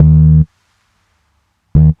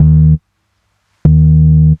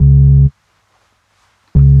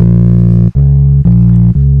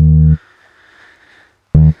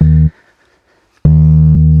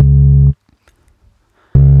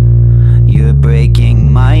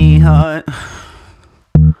heart.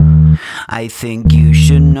 I think you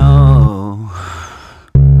should know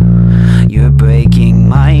you're breaking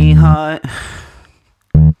my heart.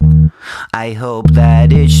 I hope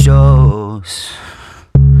that it shows.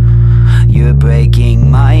 You're breaking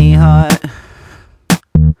my heart.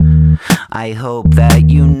 I hope that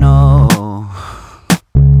you know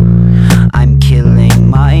I'm killing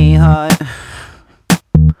my heart.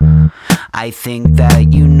 I think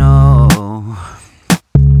that you know.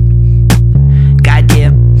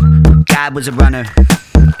 Goddamn, God was a runner.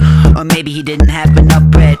 Or maybe he didn't have enough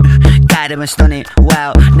bread. God, I'm stunning.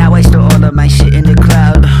 Wow, now I store all of my shit in the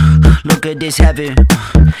cloud. Look at this heaven.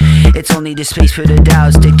 It's only the space for the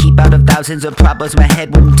doubts to keep out of thousands of problems. My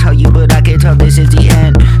head wouldn't tell you, but I can tell this is the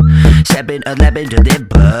end. 7-Eleven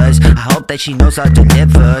delivers. I hope that she knows how to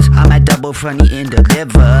delivers. I'm at double front eating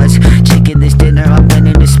delivers. Chicken this dinner, I'm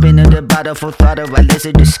winning the spin of the bottle full throttle. I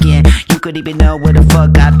lizard the skin. You could even know where the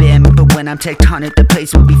fuck I've been. But when I'm tectonic, the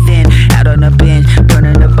place will be thin. Out on the bench,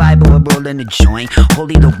 burning the Bible, we're rolling a joint.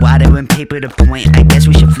 Holding the water and paper to point. I guess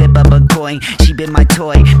we should flip up a coin. She been my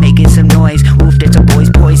toy, making some noise. Oof, that's a boy's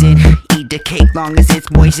poison. Eat the cake long as it's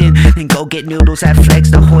moistened. Then go get noodles at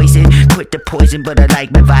Flex the hoisin. Quit the poison, but I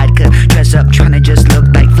like my vodka. Dress up, tryna just look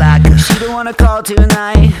like Flocka. She don't wanna call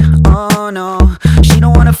tonight. Oh no, she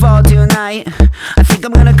don't wanna fall tonight. I think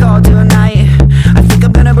I'm gonna call tonight. I think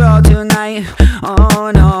I'm gonna brawl tonight.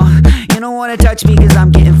 Oh no, you don't wanna touch me cause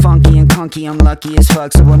I'm getting funky and clunky. I'm lucky as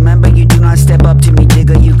fuck, so remember you do not step up to me,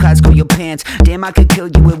 jigger. You Costco your pants. Damn, I could kill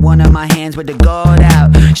you with one of my hands with the gold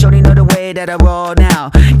out. Shorty know the way that I roll now.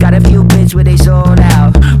 Got a few bits where they sold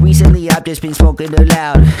out. Recently I've just been smoking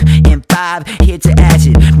aloud. And 5 hits of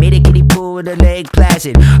acid made a kiddie pool with her leg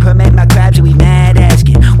placid. Her met my crabs and we mad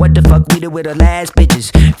asking what the fuck we do with her last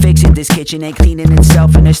bitches. Fixing this kitchen ain't cleaning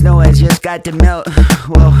itself and the snow has just got to melt.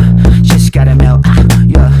 Well, just gotta melt.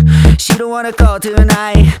 Yeah, she don't wanna call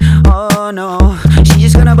tonight. Oh no, she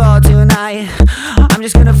just gonna ball tonight. I'm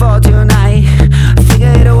just gonna fall tonight. I think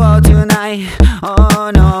I hit a wall tonight.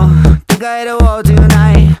 Oh no, think I hit a wall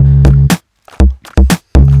tonight.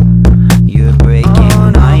 You're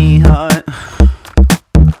breaking my heart.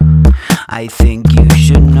 I think you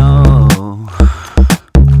should know